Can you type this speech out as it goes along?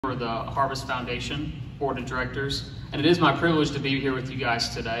For the Harvest Foundation Board of Directors, and it is my privilege to be here with you guys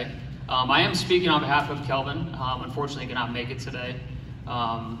today. I am speaking on behalf of Kelvin. Unfortunately, he cannot make it today,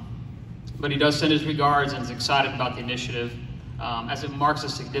 but he does send his regards and is excited about the initiative as it marks a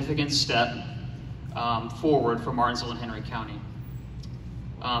significant step forward for Martinsville and Henry County.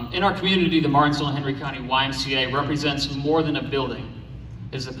 In our community, the Martinsville and Henry County YMCA represents more than a building.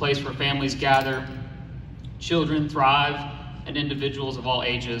 It is a place where families gather, children thrive, and individuals of all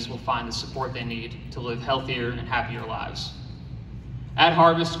ages will find the support they need to live healthier and happier lives. At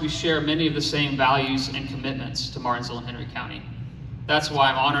Harvest, we share many of the same values and commitments to Martinsville and Henry County. That's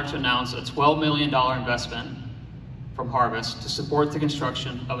why I'm honored to announce a $12 million investment from Harvest to support the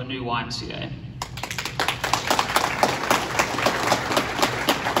construction of a new YMCA,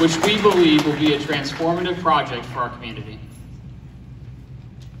 which we believe will be a transformative project for our community.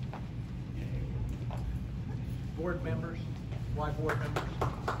 Board members, Y board members.